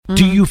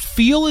Do you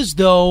feel as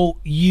though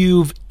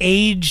you've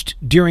aged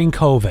during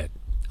COVID?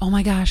 Oh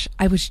my gosh.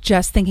 I was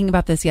just thinking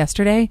about this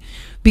yesterday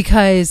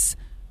because,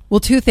 well,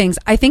 two things.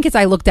 I think it's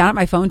I looked down at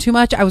my phone too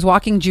much. I was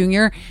walking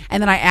Junior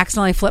and then I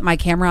accidentally flipped my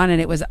camera on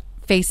and it was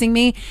facing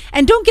me.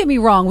 And don't get me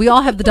wrong, we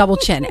all have the double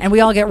chin and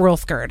we all get real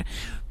scared.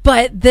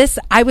 But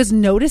I was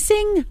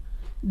noticing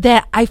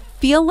that I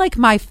feel like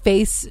my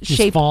face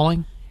shape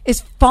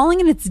is falling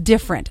and it's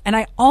different. And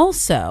I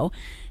also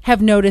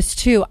have noticed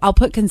too, I'll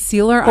put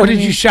concealer on. Or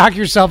did you shock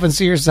yourself and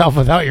see yourself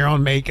without your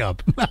own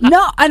makeup?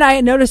 No, and I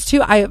noticed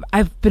too,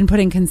 I've been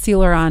putting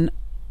concealer on.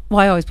 Well,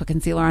 I always put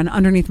concealer on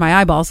underneath my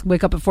eyeballs,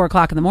 wake up at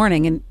 4:00 in the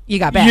morning and you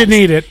got bags. You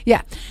need it.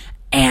 Yeah.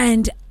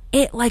 And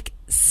it like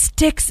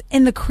sticks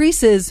in the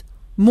creases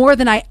more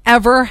than I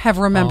ever have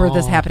remembered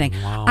this happening.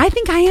 Wow. I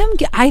think I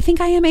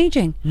am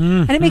aging.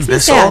 And it makes me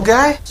This sad. old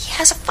guy? He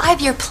has a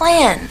 5-year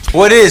plan.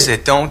 What is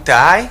it? Don't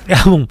die?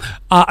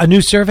 A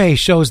new survey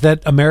shows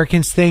that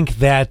Americans think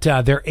that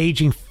they're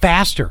aging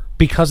faster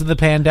because of the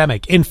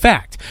pandemic. In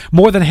fact,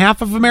 more than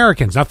half of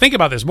Americans, now think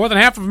about this, more than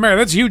half of Americans,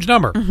 that's a huge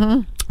number.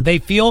 Mm-hmm. They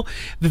feel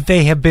that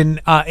they have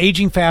been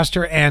aging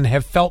faster and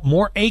have felt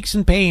more aches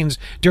and pains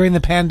during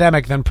the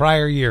pandemic than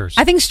prior years.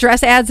 I think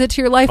stress adds it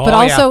to your life, but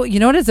also, you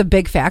know what is a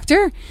big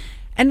factor?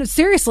 And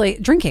seriously,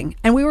 drinking.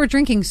 And we were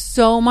drinking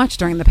so much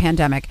during the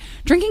pandemic.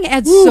 Drinking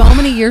adds so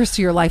many years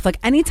to your life. Like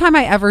anytime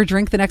I ever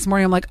drink the next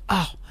morning, I'm like,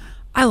 oh,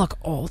 I look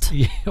old.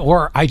 Yeah,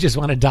 or I just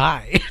want to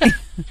die.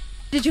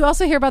 Did you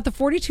also hear about the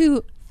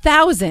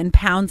 42,000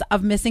 pounds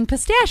of missing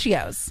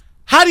pistachios?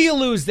 How do you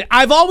lose that?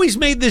 I've always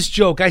made this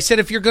joke. I said,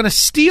 if you're going to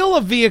steal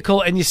a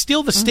vehicle and you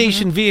steal the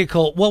station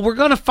vehicle, well, we're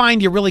going to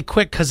find you really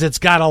quick because it's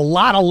got a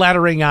lot of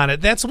lettering on it.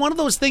 That's one of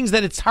those things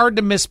that it's hard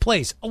to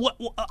misplace.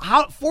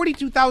 How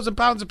 42,000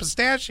 pounds of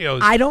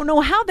pistachios? I don't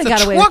know how they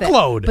got away with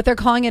it. But they're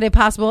calling it a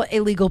possible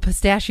illegal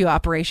pistachio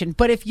operation.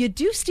 But if you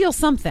do steal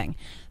something,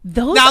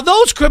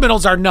 those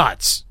criminals are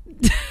nuts.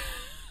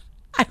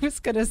 I was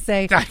going to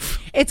say,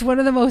 it's one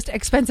of the most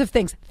expensive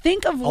things.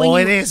 Think of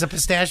when it is. A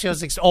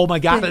pistachio's oh my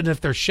God. And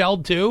if they're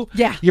shelled too,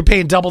 yeah, you're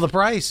paying double the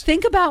price.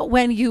 Think about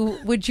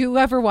would you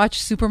ever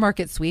watch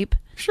Supermarket Sweep?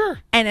 Sure.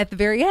 And at the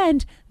very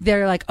end,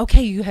 they're like,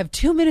 okay, you have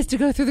 2 minutes to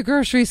go through the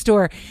grocery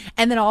store.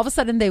 And then all of a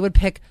sudden they would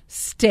pick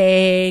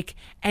steak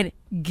and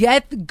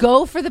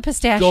go for the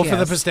pistachios. Go for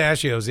the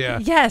pistachios, yeah.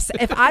 Yes.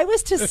 If I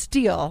was to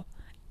steal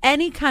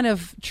any kind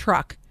of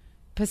truck,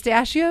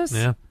 pistachios.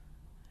 Yeah.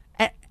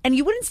 And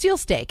you wouldn't steal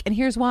steak. And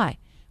here's why.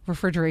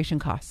 Refrigeration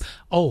costs.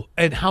 Oh,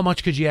 and how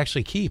much could you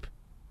actually keep?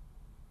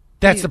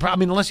 That's the problem.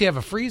 I mean, unless you have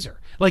a freezer.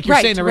 Like you're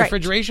saying, the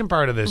refrigeration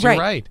part of this. You're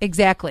right.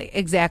 Exactly.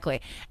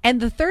 And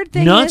the third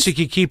thing is... you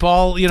could keep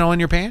all, in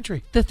your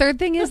pantry. The third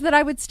thing is that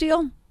I would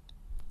steal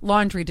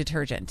laundry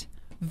detergent.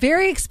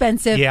 Very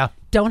expensive. Yeah.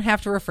 Don't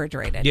have to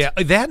refrigerate it. Yeah,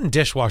 that and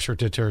dishwasher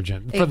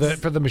detergent for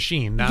the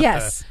machine. Not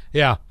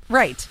yeah.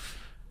 Right.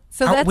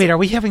 So are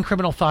we having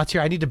criminal thoughts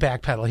here? I need to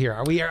backpedal here.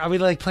 Are we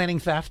like planning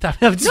theft? I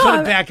just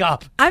want to back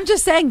up. I'm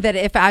just saying that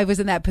if I was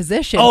in that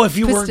position, if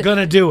you were going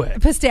to do it,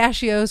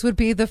 pistachios would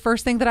be the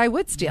first thing that I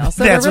would steal.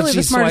 So that's they're really what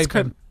the smartest.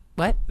 What?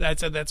 What?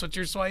 That's what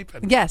you're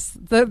swiping. Yes,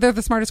 they're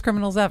the smartest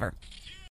criminals ever.